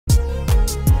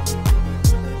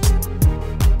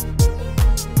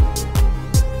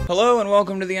Hello and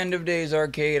welcome to the End of Days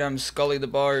Arcade. I'm Scully the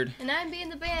Bard. And I'm being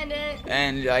the bandit.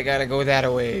 And I gotta go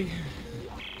that way. This is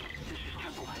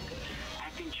Temple,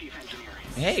 acting chief engineer.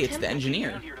 Hey, it's the I'm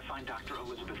engineer. here to find Dr.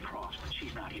 Elizabeth Cross, but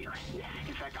she's not here.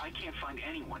 In fact, I can't find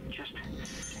anyone. Just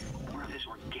more of this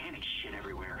organic shit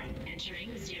everywhere.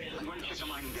 Entering zero. I'm going to check the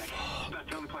mining deck. It's about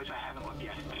the only place I haven't looked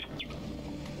yet.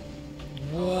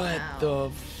 What Wow. the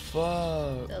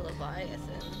fuck? The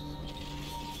Leviathan.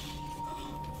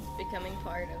 Becoming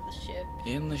part of the ship.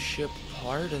 In the ship,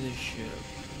 part of the ship.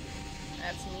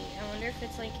 That's neat. I wonder if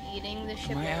it's like eating the ship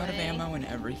Am I out of away. ammo and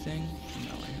everything?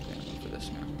 No, I have ammo for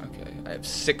this now. Okay, I have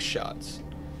 6 shots.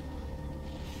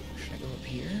 Should I go up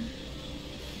here?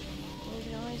 We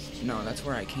can always do No, that's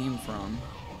where I came from.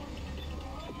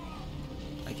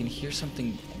 I can hear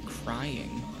something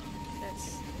crying.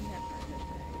 That's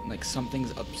never Like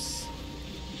something's ups.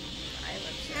 I'm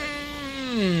upset.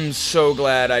 So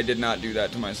glad I did not do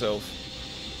that to myself.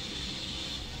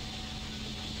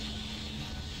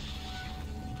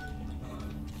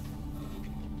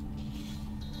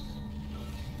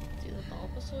 Do the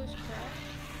Bulbasaurs cry?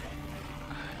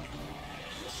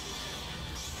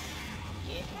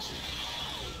 Yeah.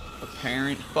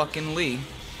 Apparent fucking Lee.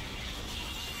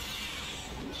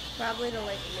 Probably to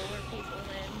like lure people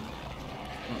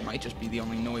in. Well, it might just be the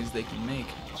only noise they can make.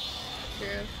 True.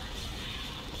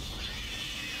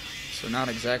 So not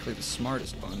exactly the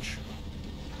smartest bunch.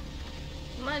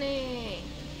 Money!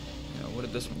 You know, what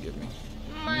did this one give me?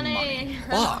 Money!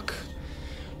 Fuck!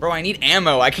 Bro, I need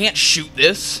ammo. I can't shoot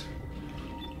this.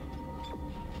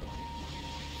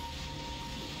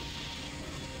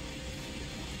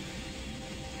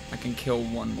 I can kill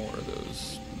one more of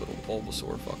those little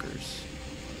Bulbasaur fuckers.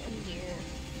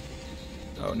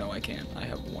 Yeah. Oh, no, I can't. I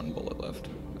have 1 bullet left.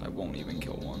 I won't even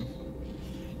kill one.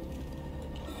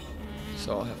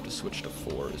 So I'll have to switch to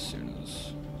 4 as soon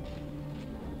as...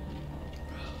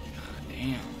 God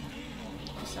damn.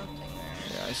 There's something there.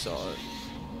 Yeah, I saw it.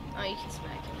 Oh, you can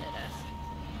smack him to death.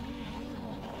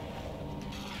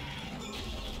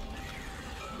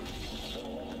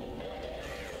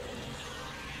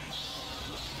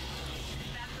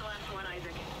 That's the last one,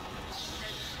 Isaac.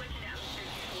 There's a switch downstairs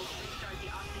to restart the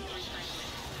oxygen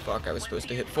recycling. Fuck, I was supposed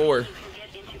to hit 4. You can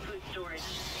get into food storage.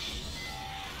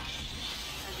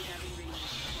 I'll be having readings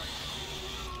report.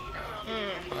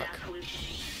 Fuck. Gas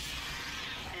hallucinations.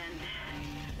 And,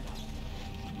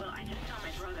 well, I just saw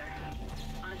my brother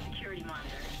on a security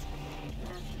monitor.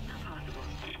 That's just not possible.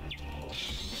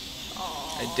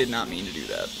 I did not mean to do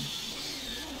that.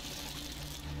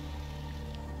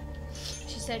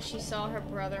 She said she saw her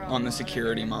brother On the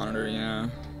security monitor, yeah.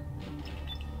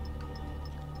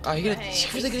 Oh, you gotta, Hey,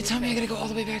 you're really gonna tell me I gotta go all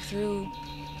the way back through?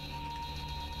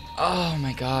 Oh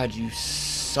my god, you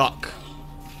suck.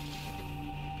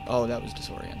 Oh, that was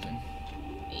disorienting.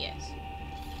 Yes.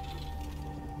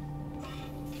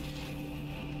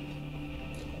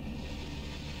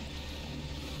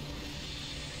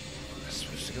 I'm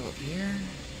supposed to go up here?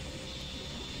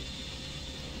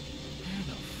 Where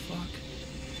the fuck?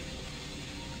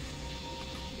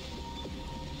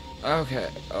 Okay.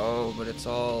 Oh, but it's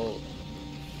all...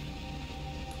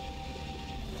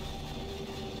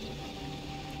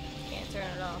 Can't turn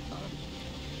it off, huh?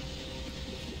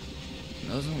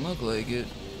 Doesn't look like it.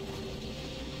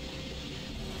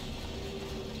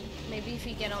 Maybe if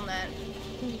you get on that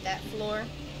floor.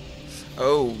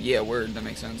 Oh, yeah, word. That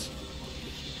makes sense.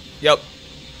 Yep.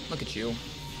 Look at you.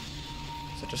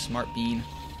 Such a smart bean.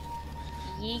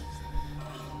 Yeet.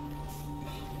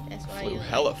 That's why Flew you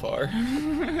hella far.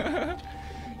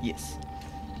 Yes.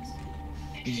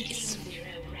 Yes. Zero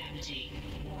gravity.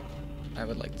 I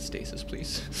would like the stasis,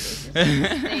 please.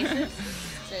 Stasis.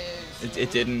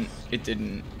 It didn't.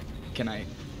 Can I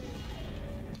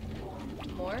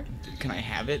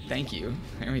have it? Thank you.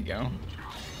 There we go.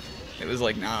 It was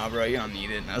like, nah, bro, you don't need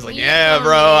it. And I was like, You yeah, don't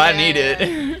bro, need I it. need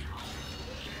it.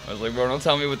 I was like, bro, don't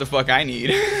tell me what the fuck I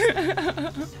need.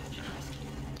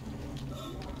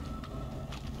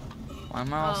 Why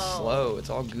am I all Oh. slow? It's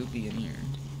all goopy in here.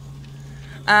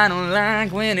 I don't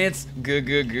like when it's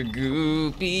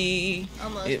goopy.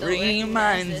 Almost It don't recognize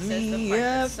reminds this as the me part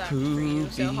that of sucked for you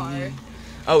so poopy. hard.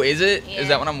 Oh, is it? Is Yeah.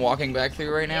 that what I'm walking back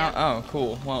through right now? Yeah. Oh,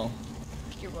 cool. Well,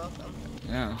 You're welcome.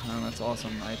 yeah, oh, that's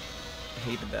awesome. I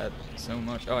hated that so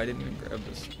much. Oh, I didn't even grab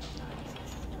this.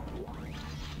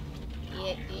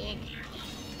 Yeah.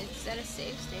 Is that a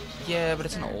save station? Yeah, but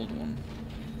it's an old one.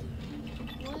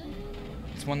 What?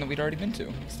 It's one that we'd already been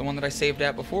to. It's the one that I saved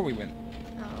at before we went.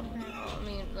 Oh, okay. Well, I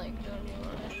mean, like, don't you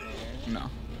want to? No.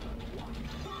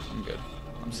 I'm good.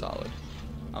 I'm solid.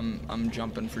 I'm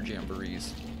jumping for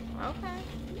jamborees. Okay.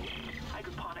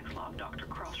 Hydroponics log, Dr.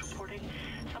 Cross reporting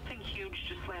something huge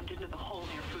just slammed into the hole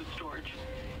near food storage.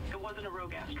 It wasn't a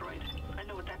rogue asteroid. I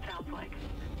know what that sounds like.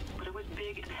 But it was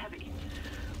big and heavy.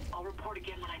 I'll report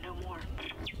again when I know more.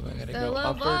 Do I gotta go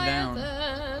up or down?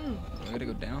 Do I gotta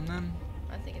go down then?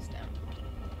 I think it's down.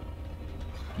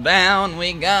 Down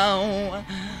we go.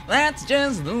 That's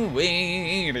just the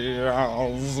way it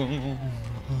is.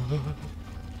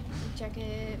 Check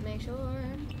it, make sure.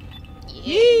 Yeah.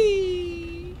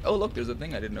 Yee! Oh look, there's a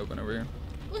thing I didn't open over here.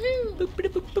 Woohoo!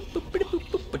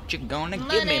 But you're gonna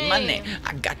give me money.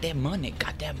 I got that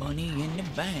money in the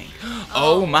bank. Oh.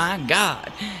 Oh my God,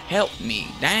 help me,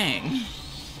 dang.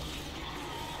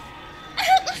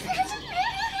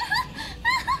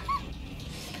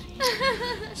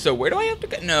 So where do I have to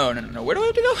go? No. Where do I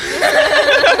have to go?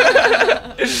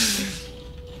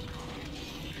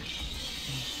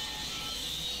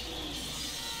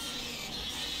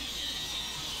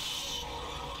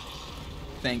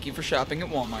 Thank you for shopping at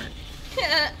Walmart.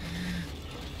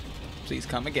 Please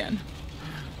come again.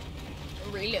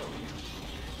 Reload.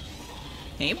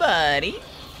 Hey, buddy.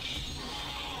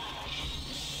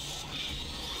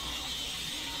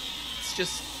 It's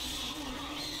just...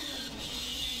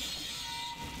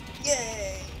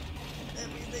 Yay!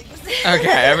 Everything's dead.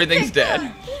 Okay, everything's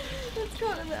dead. Let's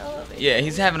go to the elevator. Yeah,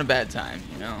 he's having a bad time,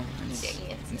 you know. Dang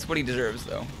it. It's what he deserves,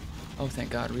 though. Oh, thank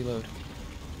God, reload.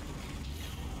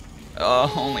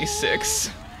 Oh, only 6.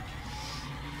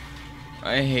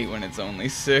 I hate when it's only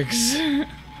 6.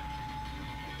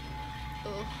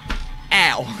 Oh,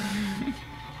 Ow!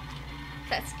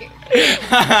 that's scary.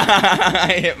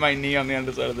 I hit my knee on the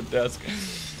underside of the desk.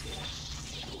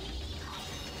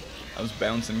 I was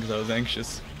bouncing because I was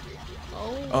anxious.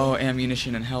 Oh,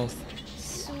 ammunition and health.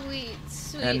 Sweet.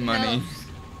 And money. health.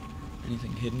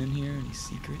 Anything hidden in here? Any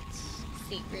secrets?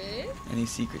 Secret? Any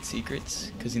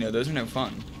secrets? Because, you know, those are no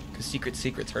fun. Because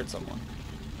secrets hurt someone.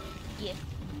 Yeah.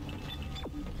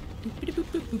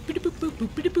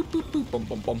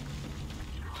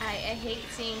 I hate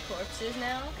seeing corpses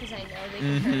now because I know they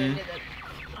can turn into the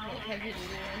heavy duty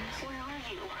ones. Where are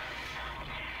you?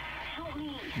 Help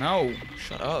me. No,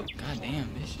 shut up. God damn,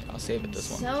 bitch. I'll save it this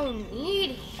one. So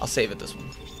needy. I'll save it this one.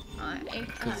 Alright.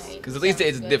 Because at least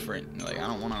it's different. Like, I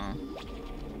don't want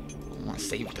to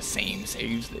save the same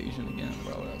save station again,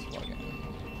 bro.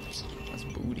 That's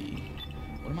booty.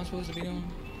 What am I supposed to be doing?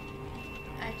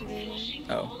 Activating.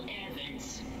 Oh.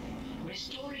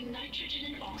 Restoring nitrogen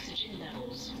and oxygen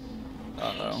levels.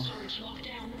 Uh-oh. Storage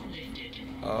lockdown lifted.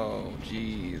 Oh,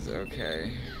 jeez.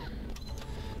 Okay.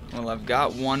 Well, I've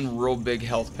got one real big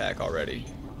health pack already.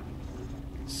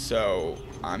 So,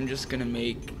 I'm just gonna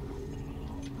make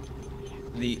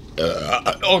the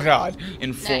oh god,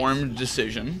 informed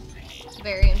decision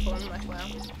Very informed, like wow.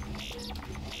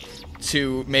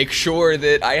 to make sure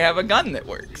that I have a gun that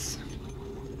works.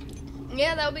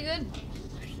 Yeah, that would be good.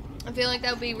 I feel like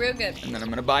that would be real good. And then I'm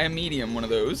gonna buy a medium one of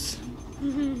those.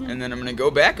 And then I'm gonna go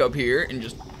back up here and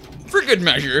just, for good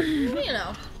measure, You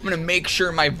know, I'm gonna make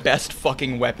sure my best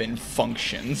fucking weapon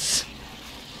functions.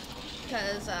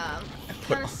 because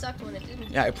put- kind of sucked when it didn't.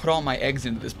 Yeah, I put all my eggs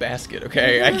into this basket,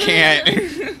 okay? I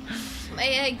can't. My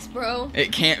eggs, bro.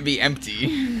 It can't be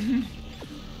empty.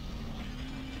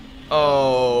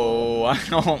 Oh, I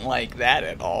don't like that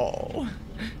at all.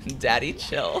 Daddy,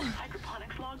 chill.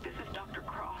 Hydroponics log, this is Dr.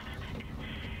 Cross.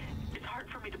 It's hard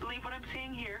for me to believe what I'm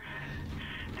seeing here.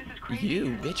 This is crazy. You,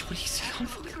 bitch, what are you saying? I'm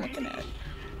fucking looking at.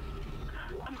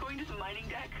 I'm going to the mining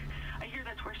deck. I hear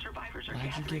that's where survivors are Why'd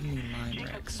you gathering. give me line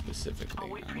Jacob, racks specifically? I'll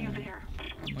wait for you there.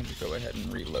 I'm gonna go ahead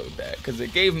and reload that because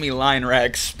it gave me line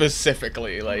racks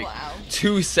specifically, like Wow.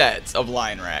 2 sets of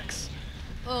line racks.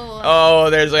 Oh, Oh,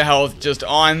 there's a health just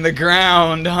on the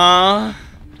ground, huh?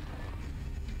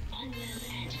 Unknown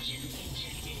antigen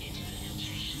injected into the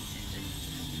filtration system.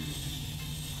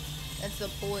 that's the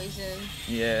poison.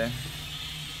 Yeah.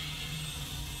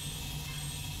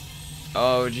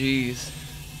 Oh, jeez.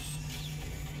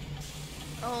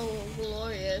 Oh,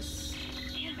 glorious.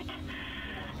 Damn it.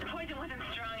 The poison wasn't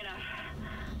strong enough.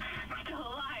 I'm still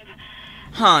alive.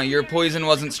 Huh, your poison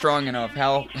wasn't strong enough.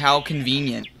 How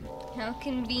convenient. How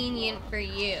convenient for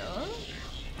you.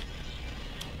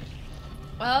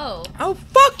 Oh. Oh,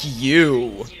 fuck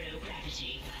you. Zero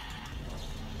gravity.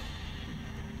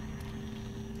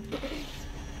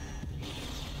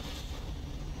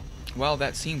 Well,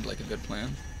 that seemed like a good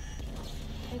plan.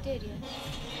 I did, yes.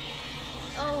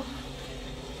 Oh.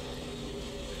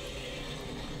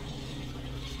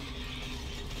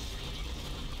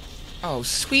 Oh,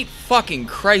 sweet fucking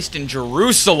Christ in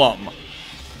Jerusalem.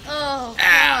 Oh.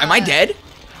 Ah, am I God. dead?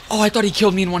 Oh, I thought he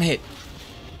killed me in one hit.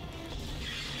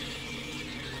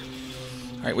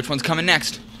 Alright, which one's coming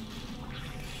next?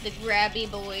 The grabby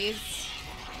boys.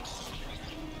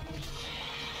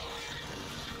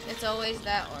 It's always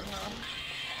that one, huh?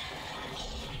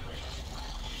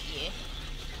 Yeah.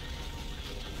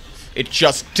 It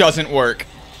just doesn't work.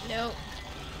 Nope.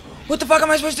 What the fuck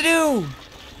am I supposed to do?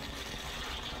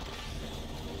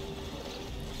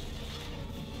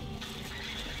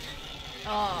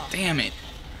 Oh. Damn it.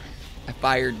 I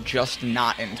fired just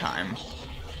not in time.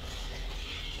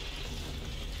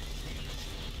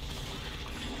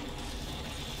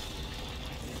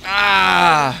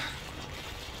 Ah!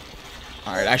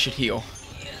 Alright, I should heal.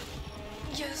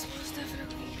 Yes, most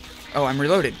definitely. Oh, I'm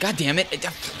reloaded. God damn it.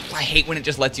 I hate when it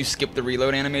just lets you skip the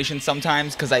reload animation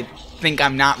sometimes because I think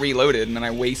I'm not reloaded and then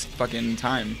I waste fucking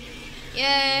time.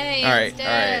 Yay! Alright, it's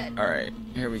dead. alright.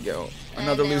 Here we go. And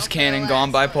Another now loose for the cannon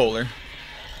gone last one. bipolar.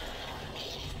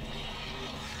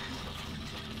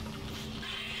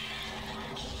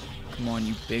 Come on,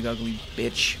 you big ugly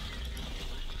bitch.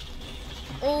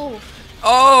 Oh.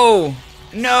 Oh!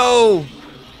 No!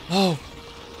 Oh.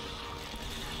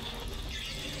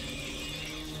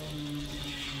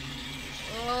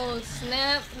 Oh,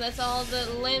 snap. That's all the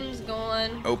limbs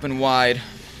going. Open wide.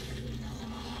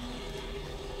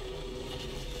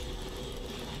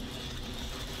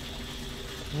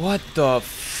 What the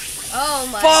Oh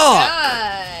my fuck?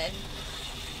 god.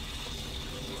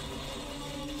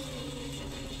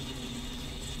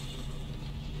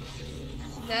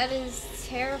 That is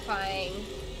terrifying.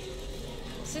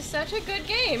 This is such a good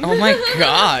game. Oh my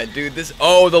god, dude. This.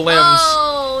 Oh, the limbs.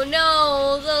 Oh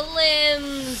no, the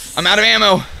limbs. I'm out of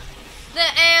ammo.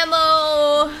 The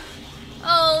ammo.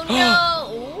 Oh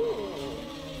no.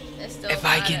 Ooh. That's still If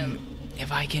I got can. him.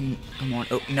 If I can. Come on.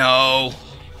 Oh, no.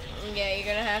 Yeah, you're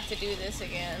gonna have to do this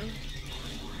again.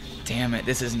 Damn it.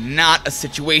 This is not a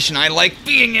situation I like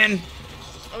being in.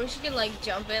 I wish you could like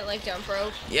jump it, like jump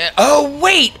rope. Yeah. Oh,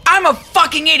 wait. I'm a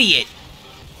fucking idiot.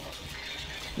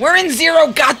 We're in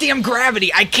zero goddamn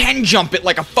gravity. I can jump it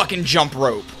like a fucking jump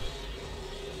rope.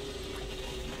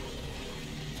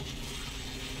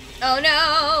 Oh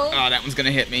no! Oh, that one's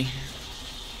gonna hit me.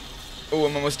 Oh,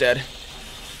 I'm almost dead.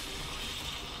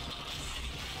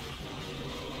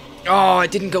 Oh,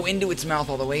 it didn't go into its mouth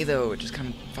all the way, though. It just kind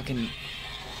of fucking...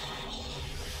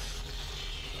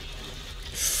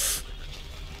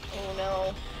 Oh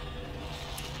no.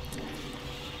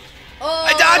 Oh,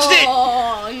 I dodged it!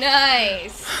 Oh,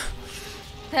 nice.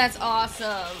 That's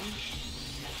awesome.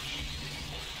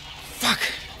 Fuck.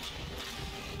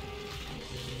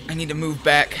 I need to move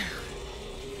back.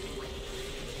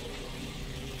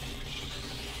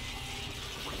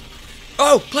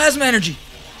 Oh, plasma energy.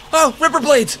 Oh, ripper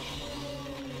blades.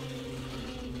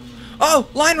 Oh,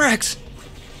 line racks.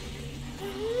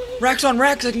 Racks on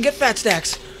racks, I can get fat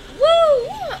stacks. Woo!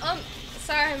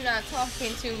 Sorry I'm not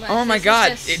talking too much. Oh my This is god,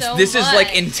 just it's so this is like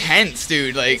much. intense,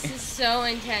 dude. Like This is so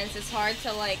intense. It's hard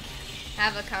to like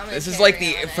have a commentary. this is like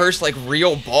the on it. first like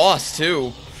real boss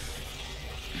too.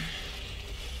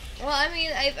 Well, I mean,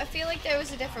 I feel like there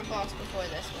was a different boss before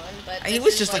this one, but He this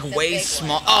was is, just like the way big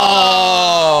small. one.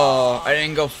 Oh, I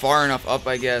didn't go far enough up,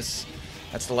 I guess.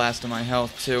 That's the last of my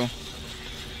health too.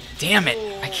 Damn it!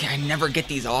 I never get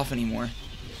these off anymore.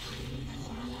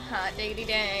 Hot diggity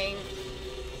dang!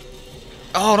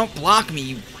 Oh, don't block me,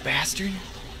 you bastard!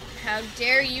 How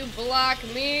dare you block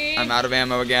me? I'm out of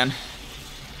ammo again.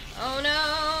 Oh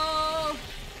no!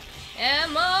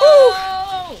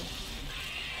 Ammo! Ooh,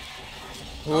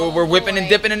 Oh, we're whipping and boy.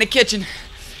 dipping in the kitchen.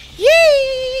 Yee!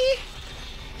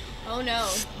 Oh no!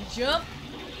 Jump!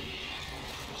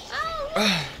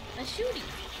 Oh! A shooty!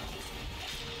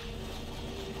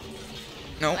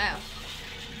 No. Wow.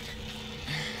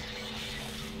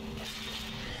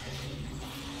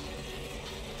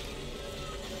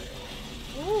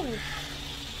 Ooh.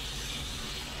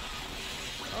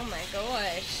 Oh my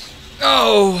gosh.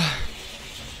 Oh!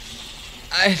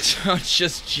 I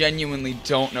just genuinely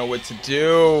don't know what to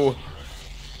do.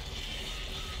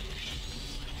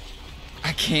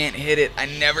 I can't hit it. I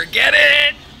never get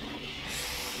it.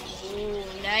 Ooh,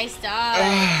 nice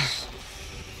dodge.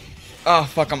 Oh,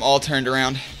 fuck, I'm all turned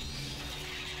around.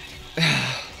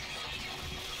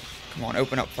 Come on,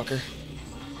 open up, fucker.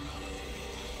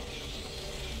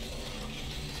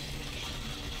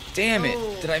 Damn it.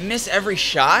 Oh. Did I miss every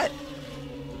shot?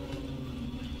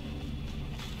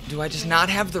 Do I just not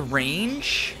have the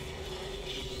range?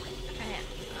 I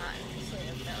honestly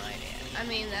have no idea. I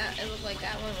mean, it looked like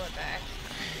that one went back.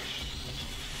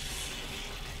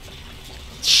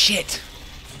 Shit.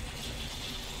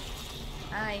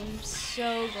 I'm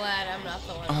so glad I'm not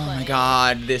the one Oh playing. my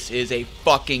god, this is a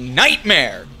fucking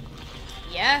nightmare.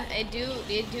 Yeah, it do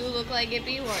look like it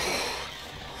be one.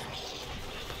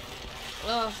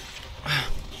 Ugh.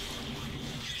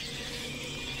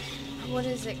 What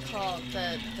is it called?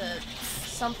 The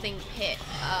something pit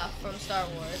from Star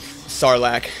Wars.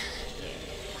 Sarlacc.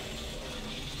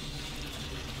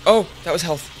 Oh, that was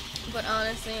health. But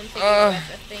honestly, I'm thinking about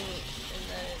the thing in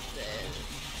the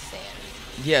sand.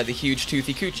 Yeah, the huge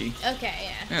toothy coochie. Okay,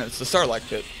 yeah. Yeah, it's the Sarlacc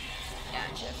pit.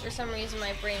 Gotcha. For some reason,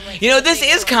 my brain went. You know, this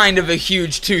is kind of a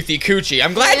huge toothy coochie.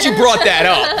 I'm glad you brought that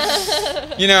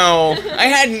up. You know, I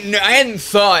hadn't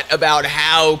thought about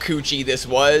how coochie this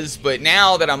was, but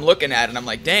now that I'm looking at it, I'm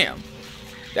like, damn,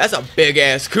 that's a big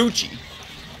ass coochie.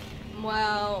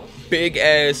 Wow. Big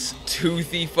ass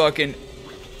toothy fucking.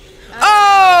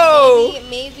 Oh!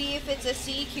 Maybe if it's a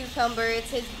sea cucumber,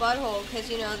 it's his butthole, because,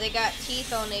 you know, they got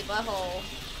teeth on a butthole.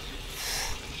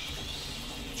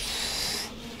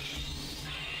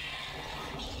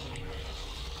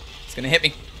 It's gonna hit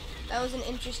me. That was an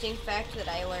interesting fact that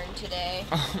I learned today.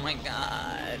 Oh my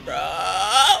god, bro.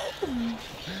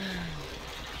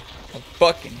 I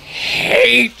fucking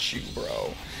hate you,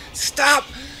 bro. Stop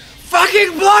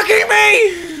fucking blocking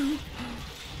me!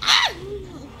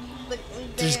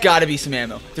 There's gotta be some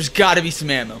ammo. There's gotta be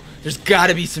some ammo. There's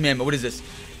gotta be some ammo. What is this?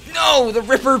 No, the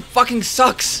Ripper fucking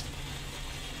sucks.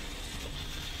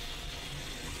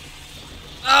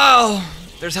 Oh,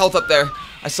 there's health up there.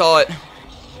 I saw it.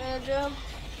 Jump.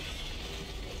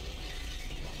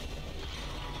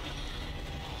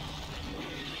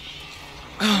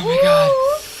 Oh my god.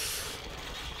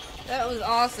 That was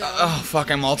awesome. Oh fuck,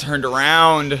 I'm all turned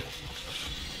around.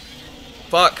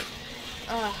 Fuck.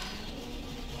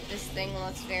 This thing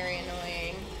looks very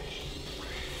annoying.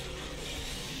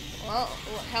 Well,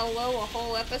 hello, a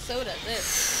whole episode of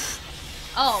this.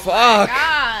 Oh Fuck. my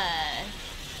god.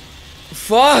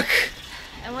 Fuck.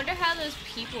 I wonder how those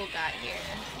people got here.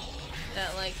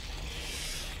 That, like,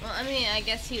 well, I mean, I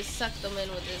guess he sucked them in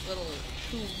with his little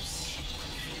hooves.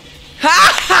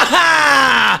 Ha ha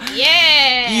ha!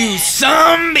 Yeah! You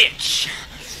some bitch!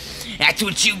 That's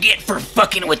what you get for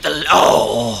fucking with the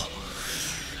law.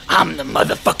 I'm the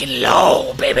motherfucking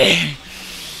law, baby.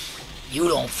 You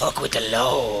don't fuck with the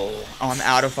law. Oh, I'm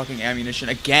out of fucking ammunition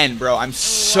again, bro. I'm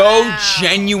so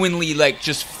genuinely, like,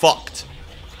 just fucked.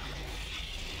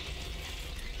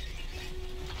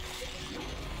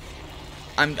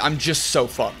 I'm just so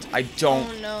fucked. I don't.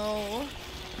 Oh no.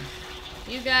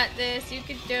 You got this. You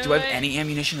can do it. Do I have any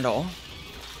ammunition at all?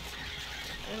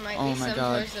 There might Oh be my some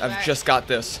god. towards the I've back. just got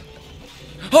this.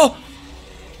 Oh!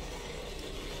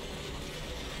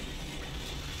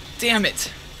 Damn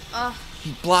it.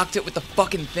 He blocked it with the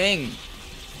fucking thing.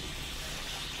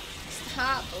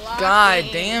 Stop blocking. God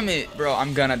damn it, bro.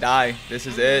 I'm gonna die. This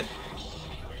is it.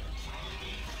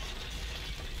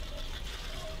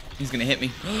 He's gonna hit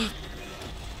me.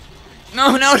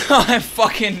 No, no, no. I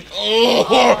fucking.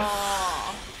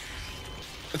 Oh.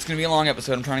 It's gonna be a long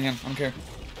episode. I'm trying again. I don't care.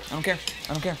 I don't care.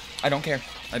 I don't care.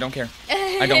 I don't care. I don't care. I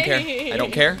don't care. I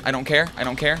don't care. I don't care. I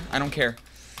don't care. I don't care.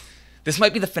 This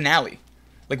might be the finale.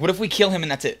 Like, what if we kill him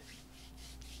and that's it?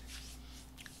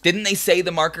 Didn't they say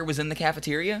the marker was in the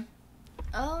cafeteria?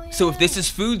 Oh, yeah. So if this is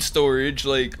food storage,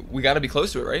 like, we gotta be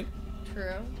close to it, right?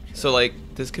 True. So, like,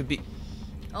 this could be...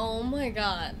 Oh my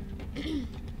god.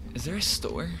 Is there a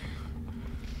store?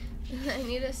 I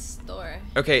need a store.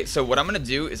 Okay, so what I'm gonna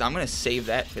do is I'm gonna save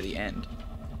that for the end.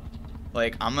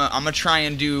 Like, I'm gonna try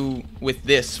and do with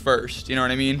this first, you know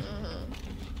what I mean?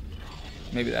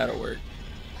 Maybe that'll work.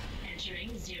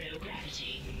 Entering zero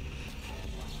gravity.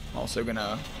 Also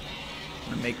gonna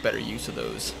make better use of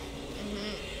those.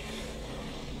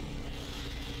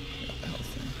 Got the health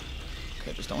thing.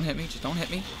 Okay, just don't hit me. Just don't hit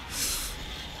me.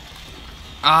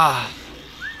 Ah.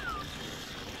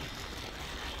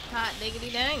 Hot diggity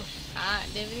dang. Hot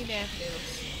diggity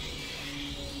daffodils.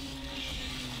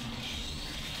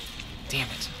 Damn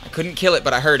it. I couldn't kill it,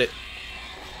 but I heard it.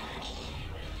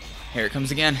 Here it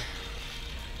comes again.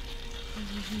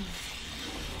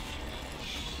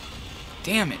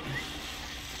 Damn it.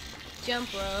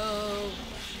 Jump rope.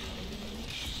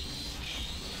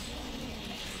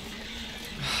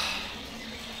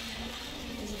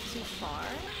 Is it too far?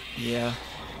 Yeah.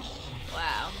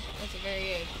 Wow. That's a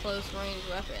very close range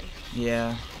weapon.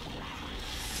 Yeah.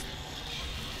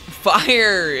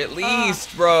 Fire, at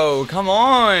least, bro. Come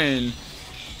on.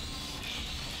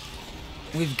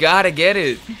 We've got to get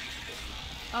it.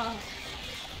 Oh.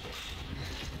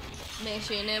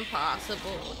 Mission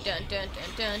Impossible. Dun dun dun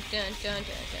dun dun dun dun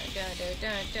dun dun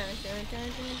dun dun dun dun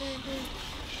dun dun.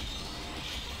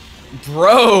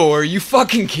 Bro, are you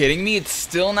fucking kidding me? It's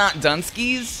still not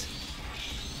Dunskies?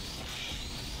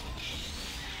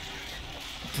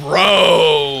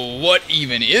 Bro, what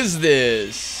even is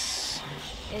this?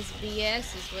 It's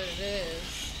BS is what it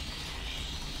is.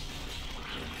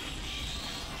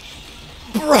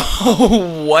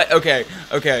 Bro, what? Okay,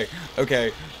 okay,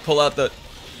 okay. Pull out the...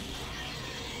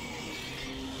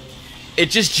 It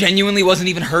just genuinely wasn't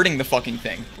even hurting the fucking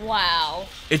thing. Wow.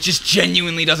 It just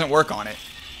genuinely doesn't work on it.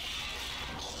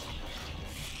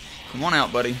 Come on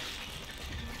out, buddy.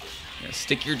 Yeah,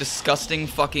 stick your disgusting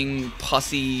fucking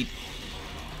pussy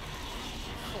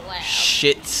Flab.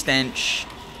 shit stench.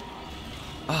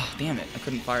 Oh, damn it. I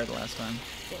couldn't fire the last time.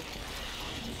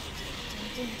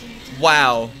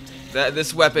 Wow.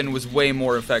 This weapon was way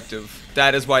more effective.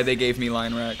 That is why they gave me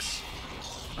line racks.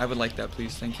 I would like that,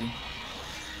 please. Thank you.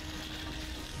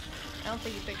 I don't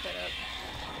think you picked that up.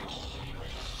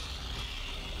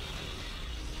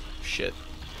 Shit.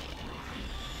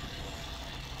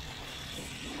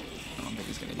 I don't think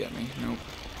he's gonna get me. Nope.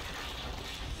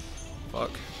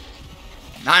 Fuck.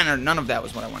 None of that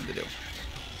was what I wanted to do.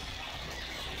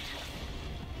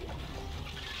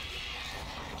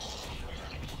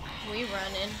 We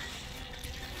running.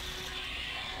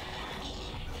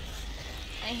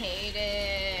 I hate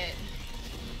it.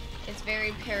 It's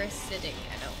very parasitic.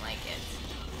 I don't like it.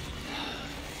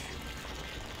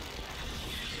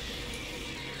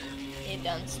 It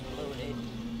done exploded.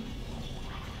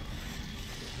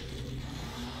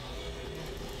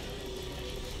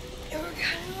 It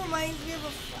kind of reminds me of a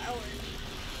flower.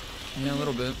 Yeah, a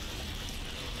little bit.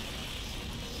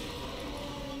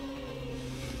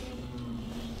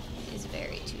 It's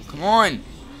very juicy. Come on!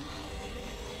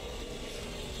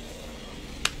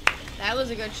 That was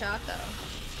a good shot, though.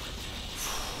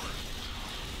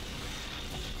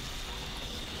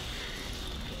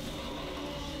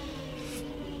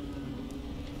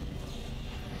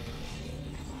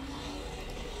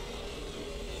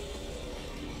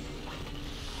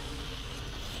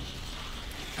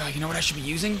 You know what I should be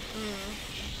using?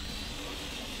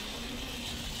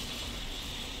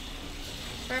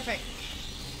 Perfect.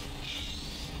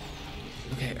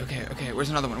 Okay, okay, okay. Where's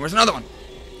another one? Where's another one?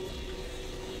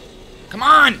 Come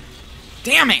on!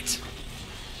 Damn it!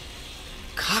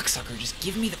 Cocksucker, just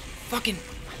give me the fucking...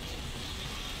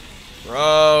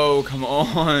 Bro, come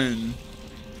on.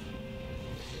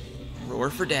 Roar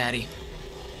for daddy.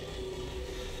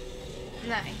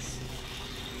 Nice.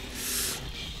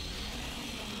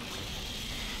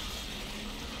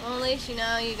 Well, at least you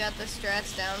know you got the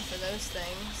strats down for those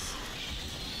things.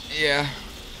 Yeah.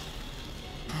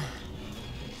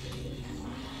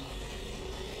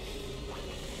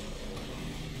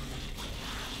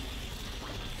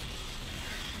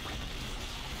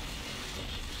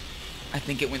 I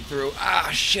think it went through. Ah,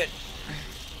 shit.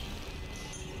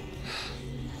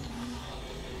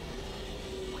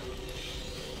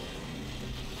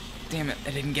 Damn it, I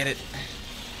didn't get it.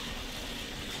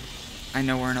 I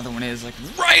know where another one is, like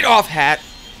right off hat.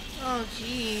 Oh,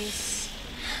 jeez.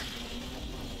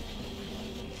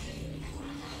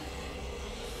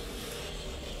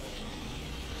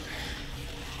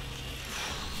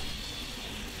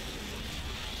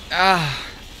 Ah.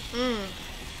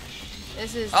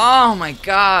 This is... Oh my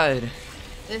god.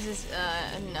 This is,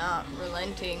 not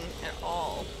relenting at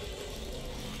all.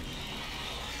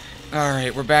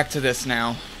 Alright, we're back to this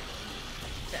now.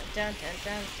 Okay,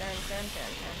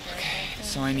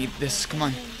 so I need this. Come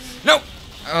on. Nope!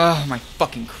 Oh, my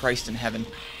fucking Christ in heaven.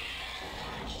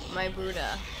 My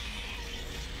Buddha.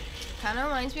 Kind of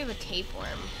reminds me of a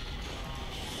tapeworm.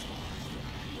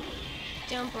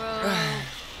 Jump rope.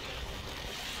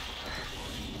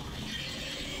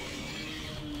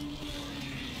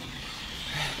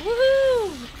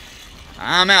 Woohoo!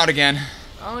 I'm out again.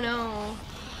 Oh no.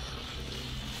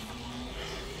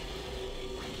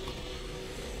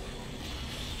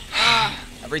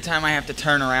 Every time I have to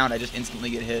turn around, I just instantly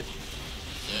get hit.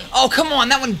 Oh, come on,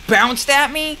 that one bounced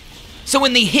at me? So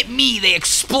when they hit me, they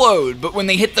explode, but when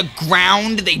they hit the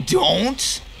ground, they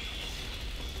don't?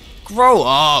 Grow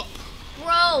up.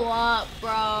 Grow up,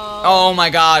 bro. Oh my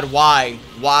god, why?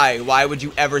 Why? Why would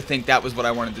you ever think that was what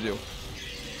I wanted to do?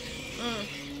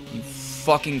 You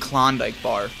fucking Klondike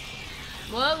bar.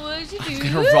 What would you do?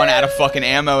 I'm gonna run out of fucking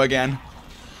ammo again.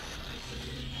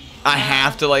 I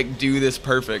have to, like, do this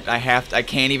perfect. I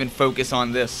can't even focus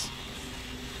on this.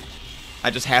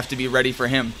 I just have to be ready for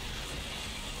him.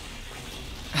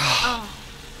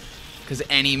 Because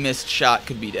any missed shot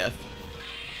could be death.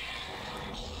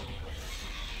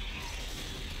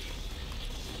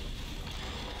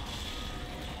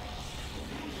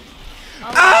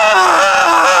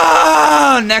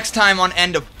 Next time on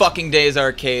End of Fucking Days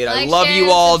Arcade. I love share,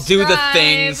 you all. Do the subscribe.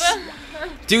 things.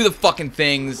 Do the fucking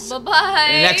things.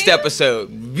 Bye-bye. Next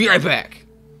episode. Be right back.